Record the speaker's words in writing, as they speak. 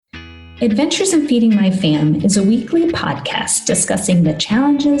Adventures in Feeding My Fam is a weekly podcast discussing the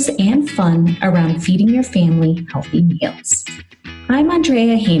challenges and fun around feeding your family healthy meals. I'm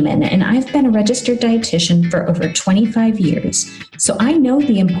Andrea Heyman, and I've been a registered dietitian for over 25 years, so I know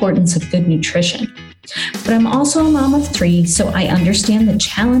the importance of good nutrition. But I'm also a mom of 3, so I understand the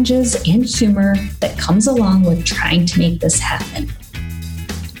challenges and humor that comes along with trying to make this happen.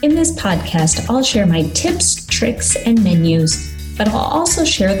 In this podcast, I'll share my tips, tricks, and menus, but I'll also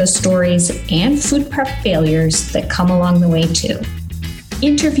share the stories and food prep failures that come along the way too.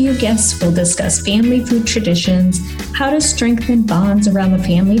 Interview guests will discuss family food traditions, how to strengthen bonds around the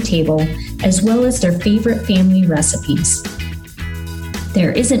family table, as well as their favorite family recipes.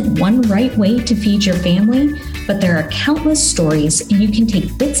 There isn't one right way to feed your family, but there are countless stories, and you can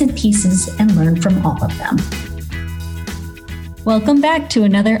take bits and pieces and learn from all of them. Welcome back to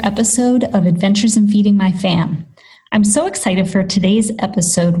another episode of Adventures in Feeding My Fam. I'm so excited for today's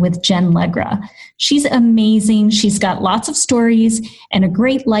episode with Jen Legra. She's amazing. She's got lots of stories and a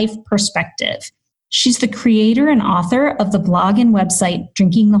great life perspective. She's the creator and author of the blog and website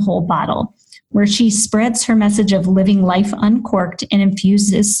Drinking the Whole Bottle, where she spreads her message of living life uncorked and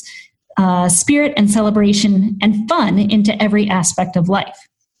infuses spirit and celebration and fun into every aspect of life.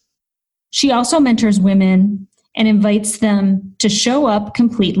 She also mentors women and invites them to show up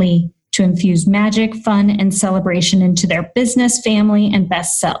completely to infuse magic, fun, and celebration into their business, family, and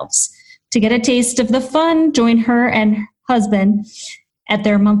best selves. To get a taste of the fun, join her and her husband at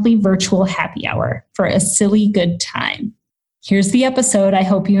their monthly virtual happy hour for a silly good time. Here's the episode. I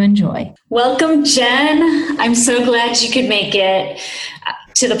hope you enjoy. Welcome, Jen. I'm so glad you could make it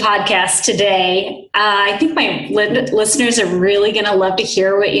to the podcast today. I think my listeners are really going to love to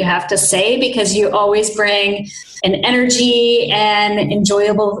hear what you have to say because you always bring an energy and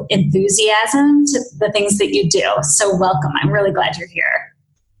enjoyable enthusiasm to the things that you do. So welcome. I'm really glad you're here.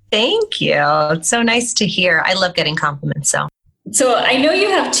 Thank you. It's so nice to hear. I love getting compliments. So I know you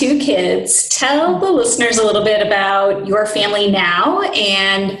have 2 kids. Tell the listeners a little bit about your family now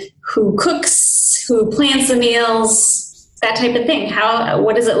and who cooks, who plans the meals, that type of thing.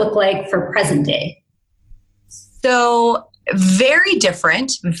 What does it look like for present day? So very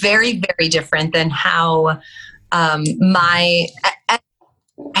different, very, very different than how I'm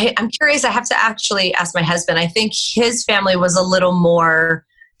curious. I have to actually ask my husband. I think his family was a little more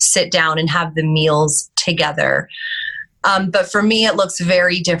sit down and have the meals together. But for me, it looks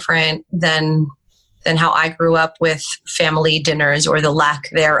very different than how I grew up with family dinners or the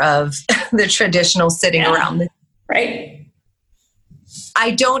lack thereof, the traditional sitting around. Right.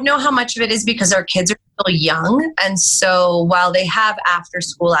 I don't know how much of it is because our kids are still young. And so while they have after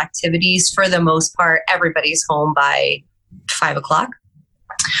school activities, for the most part, everybody's home by 5 o'clock.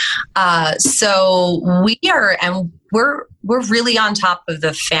 So we're really on top of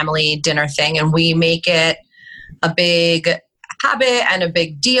the family dinner thing, and we make it a big habit and a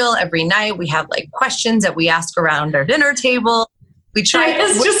big deal every night. We have questions that we ask around our dinner table. I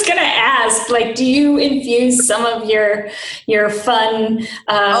was just going to ask, do you infuse some of your fun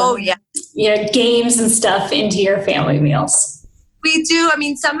games and stuff into your family meals? We do. I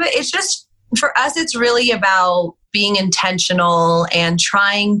mean, some of it, it's just, for us, it's really about being intentional and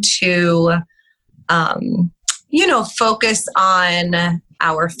trying to, focus on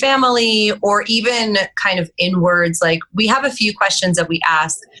our family or even kind of inwards. We have a few questions that we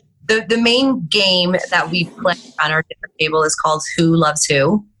ask. The main game that we play on our dinner table is called Who Loves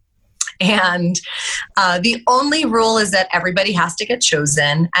Who? And the only rule is that everybody has to get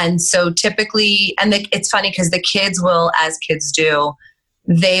chosen. And so typically, it's funny because the kids will, as kids do,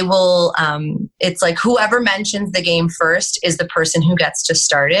 they will, it's whoever mentions the game first is the person who gets to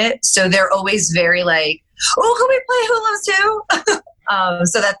start it. So they're always very oh, can we play Who Loves Who?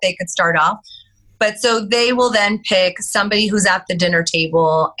 So that they could start off. But so they will then pick somebody who's at the dinner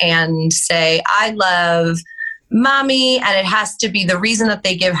table and say, I love mommy. And it has to be, the reason that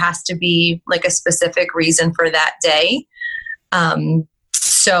they give has to be a specific reason for that day.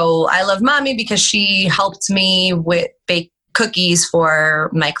 So I love mommy because she helped me bake cookies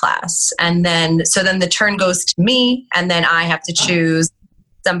for my class. And then the turn goes to me, and then I have to choose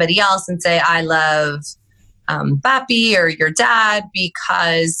somebody else and say, I love Papi or your dad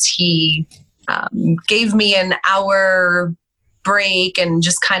because he gave me an hour break and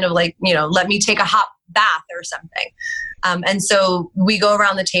just kind of let me take a hot bath or something. And so we go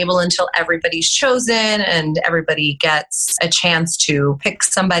around the table until everybody's chosen and everybody gets a chance to pick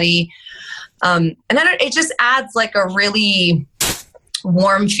somebody. And then it just adds a really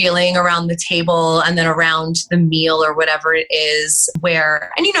warm feeling around the table and then around the meal or whatever it is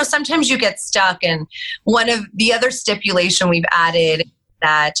where, and sometimes you get stuck. And one of the other stipulation we've added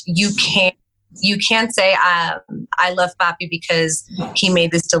that you can't say I love Papi because he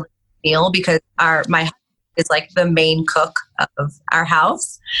made this delicious meal, because my husband is like the main cook of our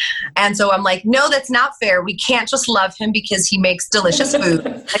house. And so I'm like, no, that's not fair. We can't just love him because he makes delicious food.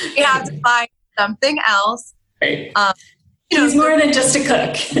 Like, we have to find something else. Right. He's more than just a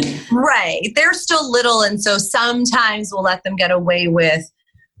cook. Right. They're still little. And so sometimes we'll let them get away with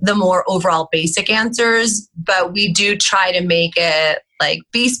the more overall basic answers, but we do try to make it like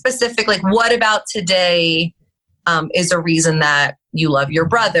be specific. Like, what about today is a reason that you love your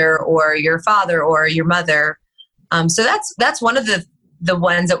brother or your father or your mother? So that's one of the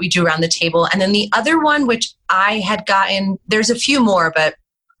ones that we do around the table. And then the other one, which I had gotten, there's a few more, but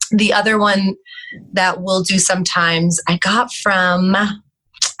the other one that we'll do sometimes, I got from,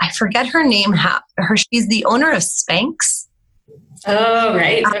 I forget her name. She's the owner of Spanx. Oh,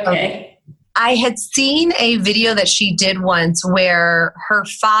 right. Okay. I had seen a video that she did once where her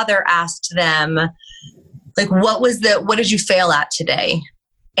father asked them, like, what did you fail at today?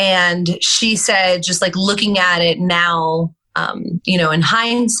 And she said, just like looking at it now, in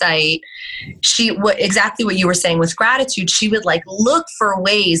hindsight, exactly what you were saying with gratitude, she would like look for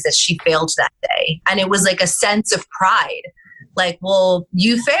ways that she failed that day. And it was like a sense of pride. Like, well,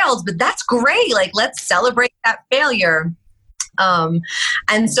 you failed, but that's great. Like, let's celebrate that failure.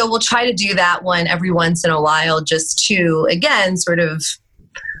 And so we'll try to do that one every once in a while, just to, again, sort of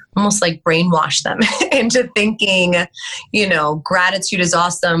almost like brainwash them into thinking, gratitude is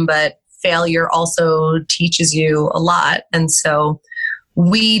awesome, but failure also teaches you a lot. And so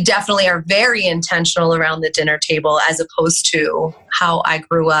we definitely are very intentional around the dinner table, as opposed to how I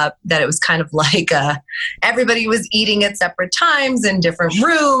grew up, that it was kind of like everybody was eating at separate times in different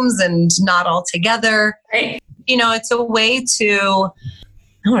rooms and not all together. Right. It's a way to,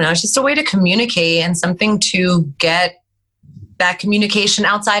 it's just a way to communicate and something to get that communication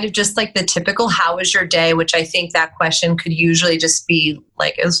outside of just like the typical, how was your day? Which I think that question could usually just be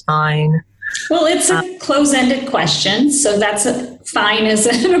like, it was fine. Well, it's a close-ended question, so that's fine as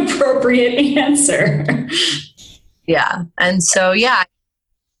an appropriate answer. Yeah. And so,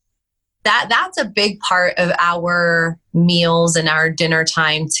 that's a big part of our meals and our dinner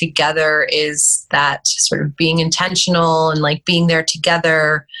time together, is that sort of being intentional and like being there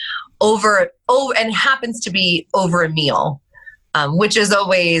together and happens to be over a meal, which is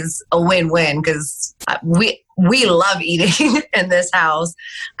always a win-win, because we love eating in this house.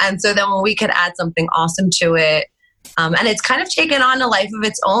 And so then when we could add something awesome to it, and it's kind of taken on a life of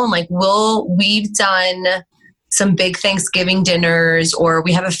its own. Like we've done some big Thanksgiving dinners, or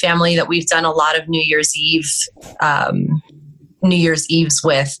we have a family that we've done a lot of New Year's Eves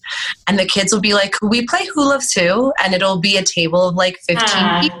with. And the kids will be like, could we play Who Loves Who? And it'll be a table of like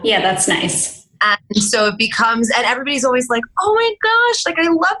 15 people. Yeah, that's nice. And so it becomes, and everybody's always like, oh my gosh, like I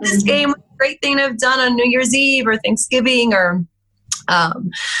love this game. Great thing to have done on New Year's Eve or Thanksgiving or,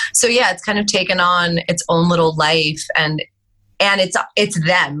 so yeah, it's kind of taken on its own little life, and it's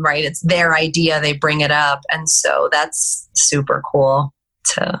them, right? It's their idea. They bring it up. And so that's super cool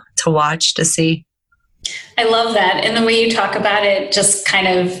to watch, to see. I love that. And the way you talk about it just kind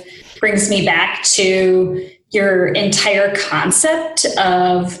of brings me back to your entire concept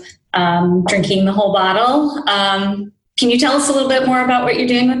of drinking the whole bottle. Can you tell us a little bit more about what you're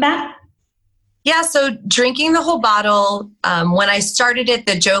doing with that? Yeah, so drinking the whole bottle, when I started it,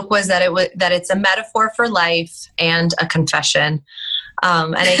 the joke was that it's a metaphor for life and a confession.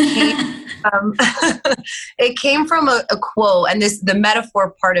 And it came from a quote, and the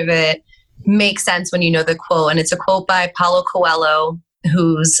metaphor part of it makes sense when you know the quote. And it's a quote by Paulo Coelho,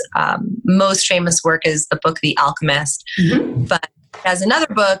 whose most famous work is the book The Alchemist. Mm-hmm. But he has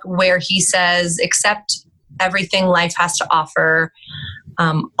another book where he says, accept everything life has to offer.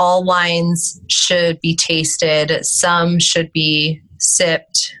 All wines should be tasted. Some should be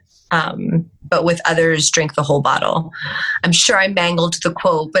sipped, but with others, drink the whole bottle. I'm sure I mangled the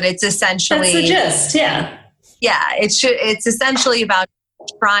quote, but it's essentially... That's the gist, yeah. Yeah, it's essentially about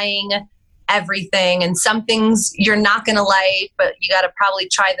trying everything, and some things you're not going to like, but you got to probably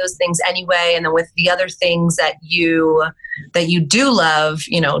try those things anyway. And then with the other things that you do love,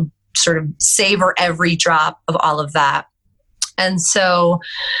 sort of savor every drop of all of that. And so,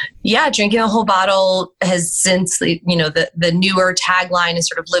 yeah, drinking a whole bottle has since, the newer tagline is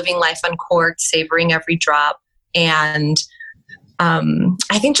sort of living life uncorked, savoring every drop. And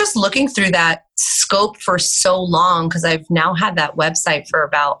I think just looking through that scope for so long, because I've now had that website for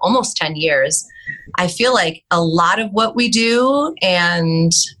about almost 10 years, I feel like a lot of what we do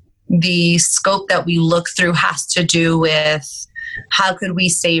and the scope that we look through has to do with how could we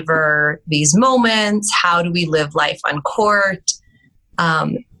savor these moments? How do we live life uncorked?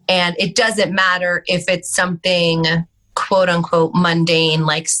 And it doesn't matter if it's something quote unquote mundane,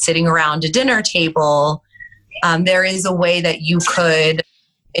 like sitting around a dinner table. There is a way that you could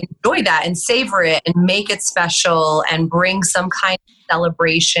enjoy that and savor it and make it special and bring some kind of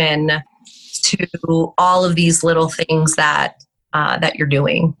celebration to all of these little things that you're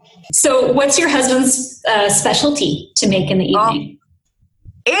doing. So what's your husband's specialty to make in the evening?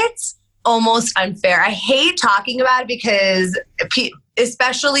 It's almost unfair. I hate talking about it because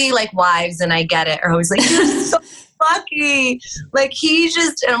especially like wives, and I get it, are always like, you're so lucky. Like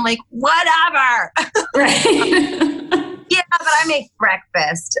and I'm like, whatever. Right. Yeah, but I make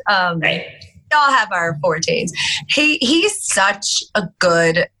breakfast. Right. We all have our fortes. He's such a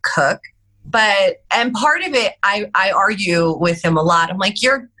good cook. And part of it, I argue with him a lot. I'm like,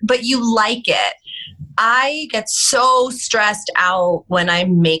 but you like it. I get so stressed out when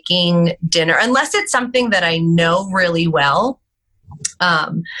I'm making dinner, unless it's something that I know really well. I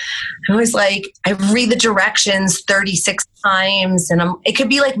always I read the directions 36 times, and it could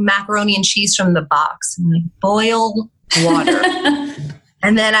be like macaroni and cheese from the box. I'm like, boil water.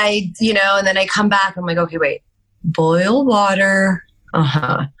 And then I come back. I'm like, okay, wait, boil water.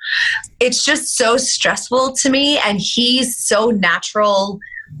 It's just so stressful to me. And he's so natural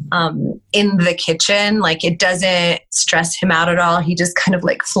in the kitchen. Like, it doesn't stress him out at all. He just kind of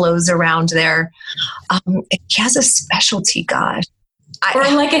flows around there. He has a specialty, gosh. Or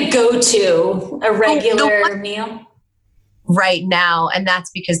like a go-to, a regular meal? Right now. And that's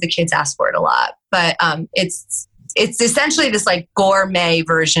because the kids ask for it a lot. But it's essentially this gourmet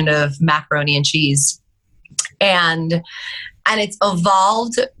version of macaroni and cheese. And it's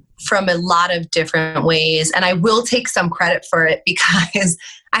evolved from a lot of different ways. And I will take some credit for it because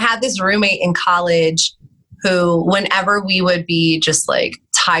I had this roommate in college who, whenever we would be just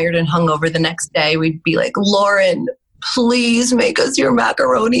tired and hungover the next day, we'd be like, Lauren, please make us your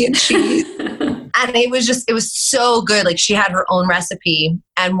macaroni and cheese. And it was so good. She had her own recipe.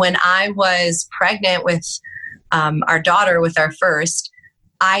 And when I was pregnant with our daughter, with our first,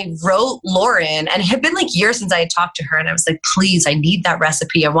 I wrote Lauren, and it had been years since I had talked to her. And I was like, please, I need that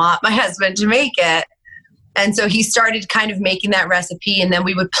recipe. I want my husband to make it. And so he started kind of making that recipe, and then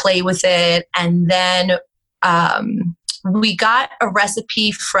we would play with it. And then we got a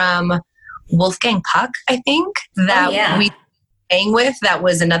recipe from Wolfgang Puck, I think, that we sang with. That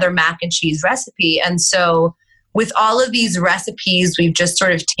was another mac and cheese recipe. And so with all of these recipes, we've just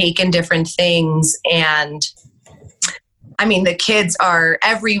sort of taken different things. And I mean, the kids are,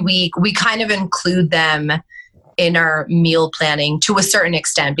 every week, we kind of include them in our meal planning to a certain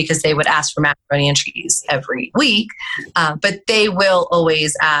extent because they would ask for macaroni and cheese every week. But they will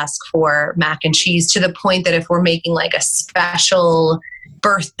always ask for mac and cheese, to the point that if we're making a special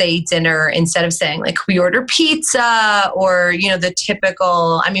birthday dinner, instead of saying we order pizza or, the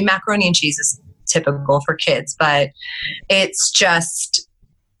typical, I mean, macaroni and cheese is typical for kids, but it's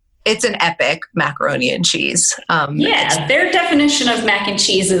an epic macaroni and cheese. Their definition of mac and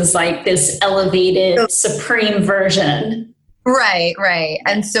cheese is this elevated, supreme version. Right.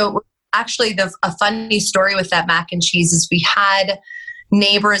 And so actually a funny story with that mac and cheese is we had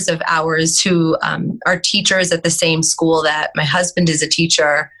neighbors of ours who are teachers at the same school that my husband is a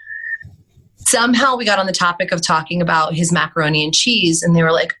teacher. Somehow we got on the topic of talking about his macaroni and cheese, and they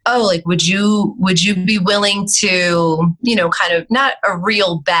were like, oh, would you be willing to, kind of, not a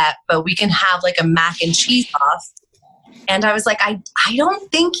real bet, but we can have a mac and cheese off. And I was like, I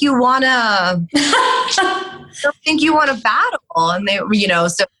don't think you want to battle. And they,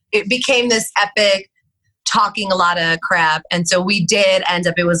 so it became this epic talking a lot of crap. And so we did end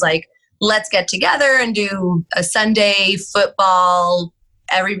up, it was let's get together and do a Sunday football.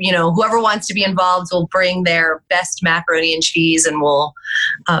 Whoever wants to be involved will bring their best macaroni and cheese, and we'll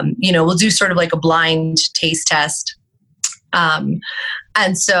do sort of a blind taste test. And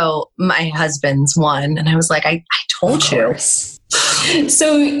so my husband's won, and I was like, I told you.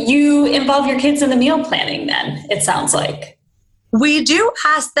 So you involve your kids in the meal planning then, it sounds like. We do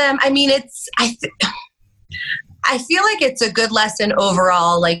ask them. I mean, I feel like it's a good lesson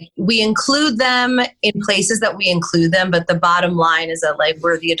overall. We include them in places that we include them, but the bottom line is that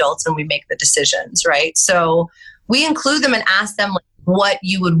we're the adults and we make the decisions, right? So we include them and ask them what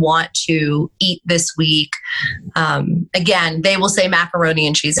you would want to eat this week. Again, they will say macaroni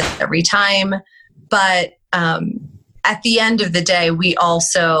and cheese every time, but at the end of the day, they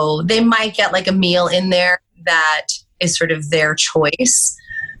might get a meal in there that is sort of their choice.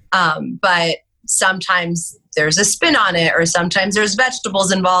 But sometimes there's a spin on it, or sometimes there's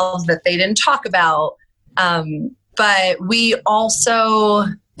vegetables involved that they didn't talk about. But we also,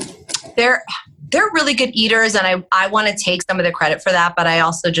 they're really good eaters, and I want to take some of the credit for that, but I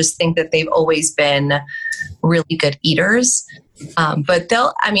also just think that they've always been really good eaters. But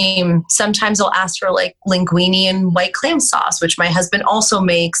sometimes they'll ask for like linguine and white clam sauce, which my husband also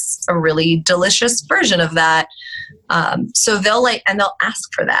makes a really delicious version of that. So they'll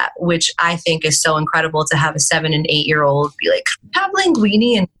ask for that, which I think is so incredible to have a 7 and 8 year old be like, have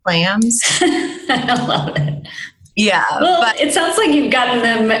linguine and clams. I love it. Yeah. Well, but it sounds like you've gotten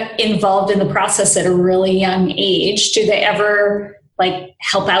them involved in the process at a really young age. Do they ever like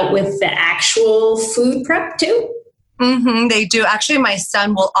help out with the actual food prep too? Mm-hmm, they do. Actually, my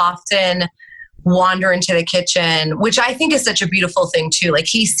son will often wander into the kitchen, which I think is such a beautiful thing too. Like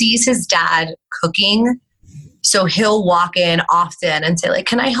he sees his dad cooking, so he'll walk in often and say like,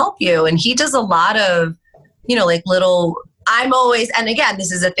 can I help you? And he does a lot of, like little, I'm always, and again,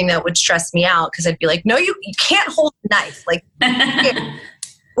 this is a thing that would stress me out because I'd be like, no, you can't hold a knife. Like,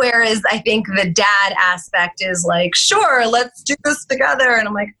 whereas I think the dad aspect is like, sure, let's do this together. And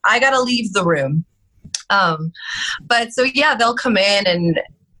I'm like, I got to leave the room. But so yeah, they'll come in and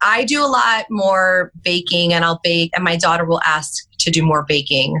I do a lot more baking, and I'll bake, and my daughter will ask to do more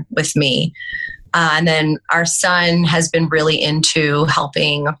baking with me. And then our son has been really into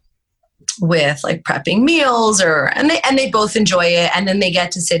helping with like prepping meals, and they both enjoy it. And then they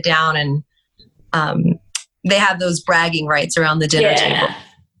get to sit down and they have those bragging rights around the dinner table.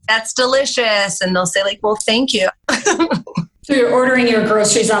 That's delicious. And they'll say like, well, thank you. So you're ordering your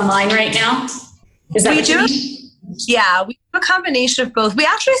groceries online right now? Is that we do? Yeah, we do a combination of both. We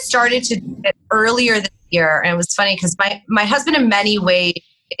actually started to do it earlier this year. And it was funny because my husband in many ways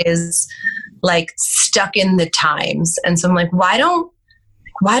is like stuck in the times. And so I'm like, why don't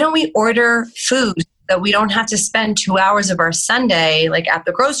we order food that we don't have to spend 2 hours of our Sunday like at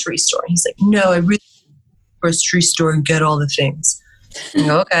the grocery store? He's like, no, I really go to the grocery store and get all the things. I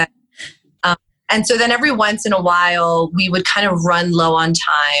go, okay. And so then every once in a while, we would kind of run low on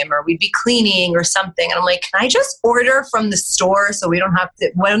time, or we'd be cleaning or something. And I'm like, can I just order from the store so we don't have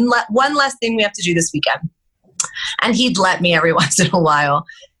to, one less thing we have to do this weekend? And he'd let me every once in a while.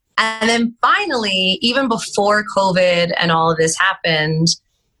 And then finally, even before COVID and all of this happened,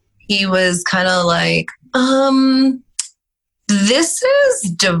 he was kind of like, this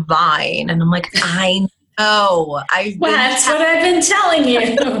is divine. And I'm like, I know. That's what I've been telling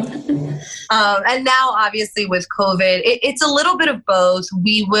you. And now, obviously, with COVID, it's a little bit of both.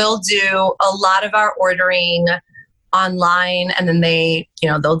 We will do a lot of our ordering online, and then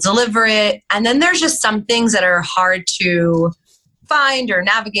they'll deliver it. And then there's just some things that are hard to find or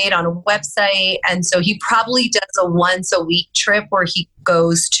navigate on a website. And so he probably does a once a week trip where he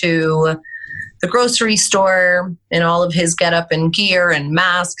goes to the grocery store in all of his getup and gear and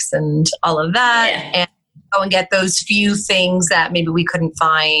masks and all of that. Yeah. And go and get those few things that maybe we couldn't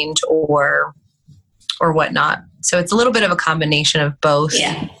find or whatnot. So it's a little bit of a combination of both.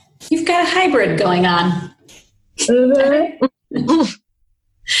 Yeah. You've got a hybrid going on. Mm-hmm.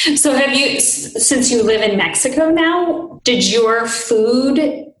 So have you, since you live in Mexico now, did your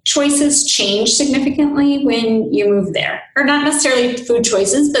food choices change significantly when you moved there? Or not necessarily food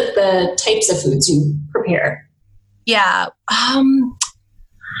choices, but the types of foods you prepare? Yeah.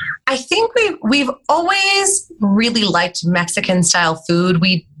 I think we've always really liked Mexican style food.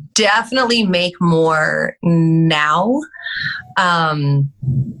 We definitely make more now. So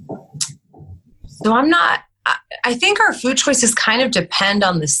I think our food choices kind of depend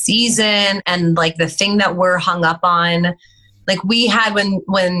on the season and like the thing that we're hung up on. Like we had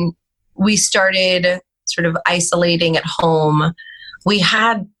when we started sort of isolating at home, we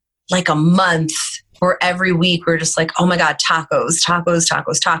had like a month where every week we're just like, oh my God, tacos.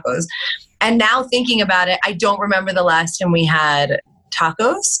 And now thinking about it, I don't remember the last time we had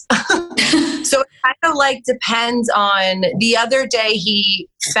tacos. So it kind of like depends on, the other day he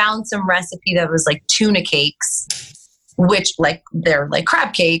found some recipe that was like tuna cakes, which like they're like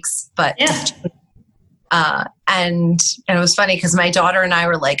crab cakes, but and it was funny because my daughter and I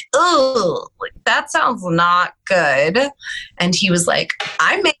were like, oh, that sounds not good. And he was like,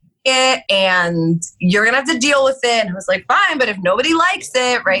 I made it and you're gonna have to deal with it. And I was like, fine, but if nobody likes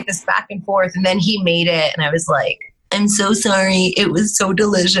it, right, this back and forth. And then he made it and I was like, I'm so sorry, it was so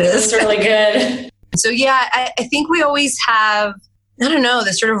delicious. It's really good. So yeah, I think we always have, I don't know,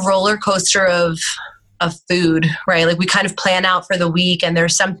 this sort of roller coaster of food, right? Like we kind of plan out for the week and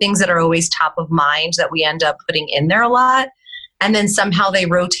there's some things that are always top of mind that we end up putting in there a lot. And then somehow they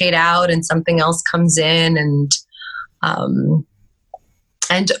rotate out and something else comes in and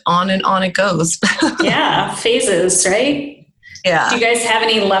on it goes. Yeah, phases, right? Yeah. Do you guys have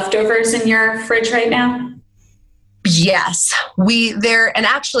any leftovers in your fridge right now? Yes, and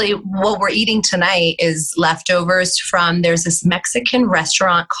actually what we're eating tonight is leftovers from, there's this Mexican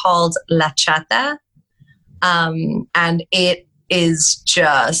restaurant called La Chata. And it is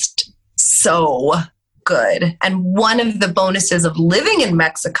just so good. And one of the bonuses of living in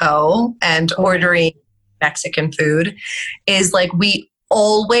Mexico and ordering Mexican food is like, we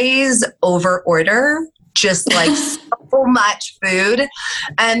always over order just like so much food.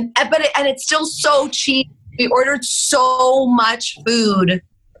 And it's still so cheap. We ordered so much food.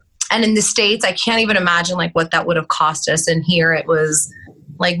 And in the States, I can't even imagine like what that would have cost us. And here it was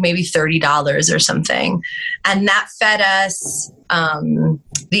like maybe $30 or something. And that fed us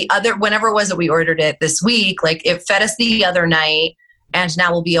whenever it was that we ordered it this week, like it fed us the other night. And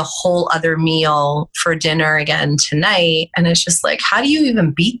now will be a whole other meal for dinner again tonight. And it's just like, how do you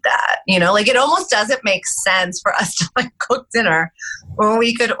even beat that? You know, like it almost doesn't make sense for us to like cook dinner when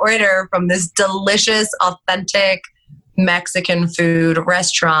we could order from this delicious, authentic Mexican food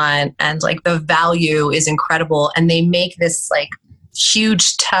restaurant. And like the value is incredible. And they make this like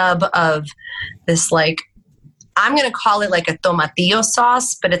huge tub of this, like, I'm going to call it like a tomatillo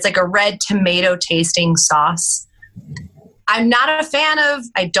sauce, but it's like a red tomato tasting sauce. I'm not a fan of,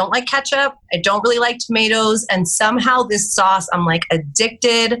 I don't like ketchup. I don't really like tomatoes. And somehow this sauce, I'm like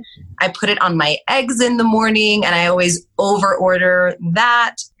addicted. I put it on my eggs in the morning and I always over order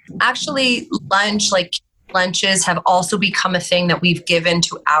that. Actually, lunches have also become a thing that we've given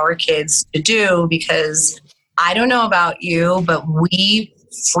to our kids to do, because I don't know about you, but we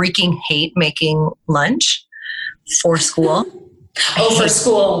freaking hate making lunch for school. For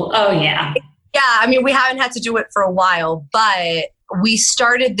school. Oh, yeah. Yeah, I mean, we haven't had to do it for a while, but we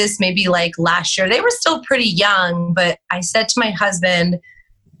started this maybe like last year. They were still pretty young, but I said to my husband,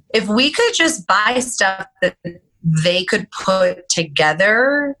 if we could just buy stuff that they could put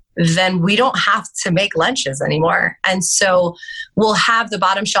together, then we don't have to make lunches anymore. And so we'll have the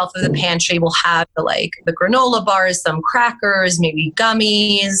bottom shelf of the pantry. We'll have the granola bars, some crackers, maybe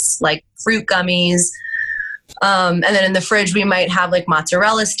gummies, like fruit gummies. And then in the fridge, we might have like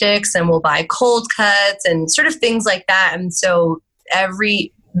mozzarella sticks, and we'll buy cold cuts and sort of things like that. And so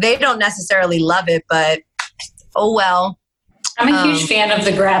they don't necessarily love it, but oh well. I'm a huge fan of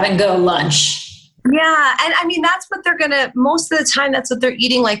the grab and go lunch. Yeah. And I mean, that's what most of the time, that's what they're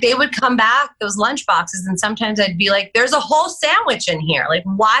eating. Like they would come back, those lunch boxes, and sometimes I'd be like, there's a whole sandwich in here. Like,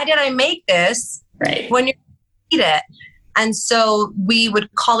 why did I make this when you eat it? And so we would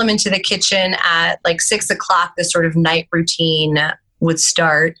call them into the kitchen at like 6:00. The sort of night routine would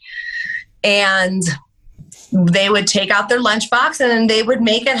start, and they would take out their lunchbox and they would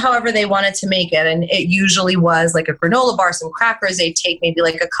make it however they wanted to make it. And it usually was like a granola bar, some crackers. They'd take maybe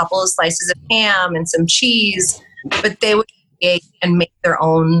like a couple of slices of ham and some cheese, but they would eat and make their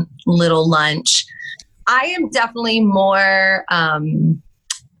own little lunch. I am definitely more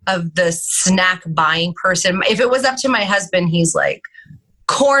of the snack buying person. If it was up to my husband, he's like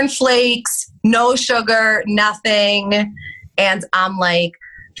cornflakes, no sugar, nothing. And I'm like,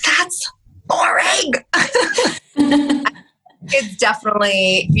 that's boring. It's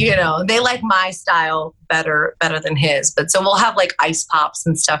definitely, they like my style better than his. But so we'll have like ice pops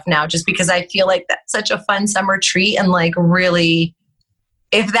and stuff now, just because I feel like that's such a fun summer treat. And like, really,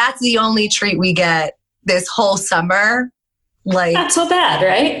 if that's the only treat we get this whole summer, like, not so bad,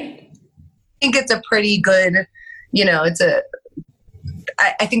 right? I think it's a pretty good,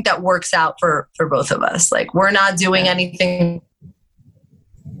 I think that works out for both of us. Like, we're not doing anything.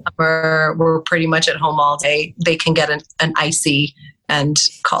 We're pretty much at home all day. They can get an icy and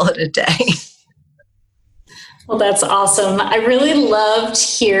call it a day. Well, that's awesome. I really loved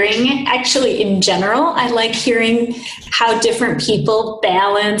hearing, actually, in general, I like hearing how different people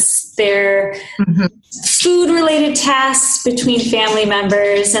balance their food-related tasks between family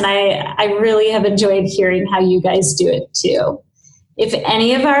members. And I really have enjoyed hearing how you guys do it too. If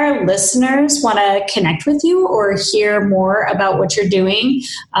any of our listeners want to connect with you or hear more about what you're doing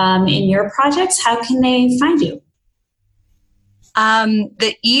in your projects, how can they find you?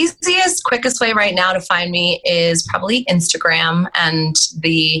 The easiest, quickest way right now to find me is probably Instagram, and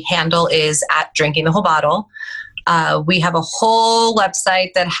the handle is @DrinkingTheWholeBottle. We have a whole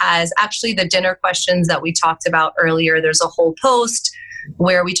website that has actually the dinner questions that we talked about earlier. There's a whole post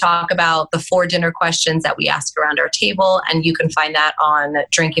where we talk about the 4 dinner questions that we ask around our table, and you can find that on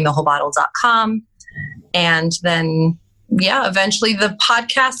drinkingthewholebottle.com. And then, eventually the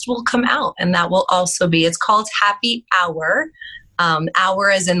podcast will come out, and that will also be, it's called Happy Hour.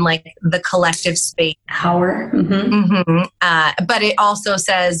 Hour as in like the collective space. Hour. But it also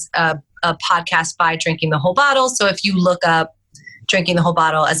says a podcast by Drinking the Whole Bottle. So if you look up Drinking the Whole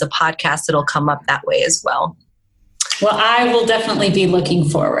Bottle as a podcast, it'll come up that way as well. Well, I will definitely be looking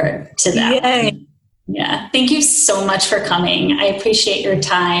forward to that. Yay. Yeah. Thank you so much for coming. I appreciate your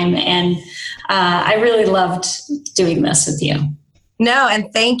time. And I really loved doing this with you. No,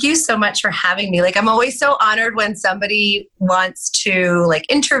 and thank you so much for having me. Like, I'm always so honored when somebody wants to like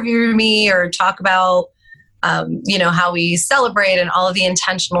interview me or talk about, how we celebrate and all of the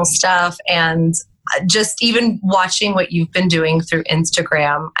intentional stuff. And just even watching what you've been doing through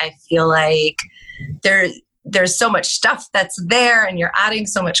Instagram, I feel like there's so much stuff that's there and you're adding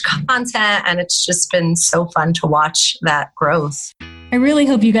so much content, and it's just been so fun to watch that growth. I really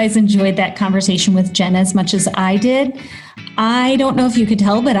hope you guys enjoyed that conversation with Jen as much as I did. I don't know if you could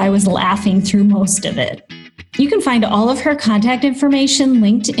tell, but I was laughing through most of it. You can find all of her contact information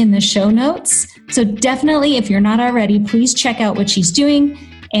linked in the show notes. So definitely, if you're not already, please check out what she's doing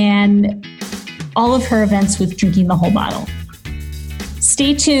and all of her events with Drinking the Whole Bottle.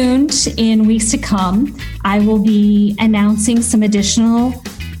 Stay tuned in weeks to come. I will be announcing some additional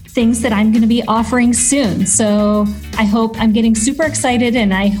things that I'm going to be offering soon. So I'm getting super excited,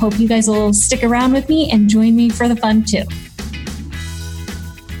 and I hope you guys will stick around with me and join me for the fun too.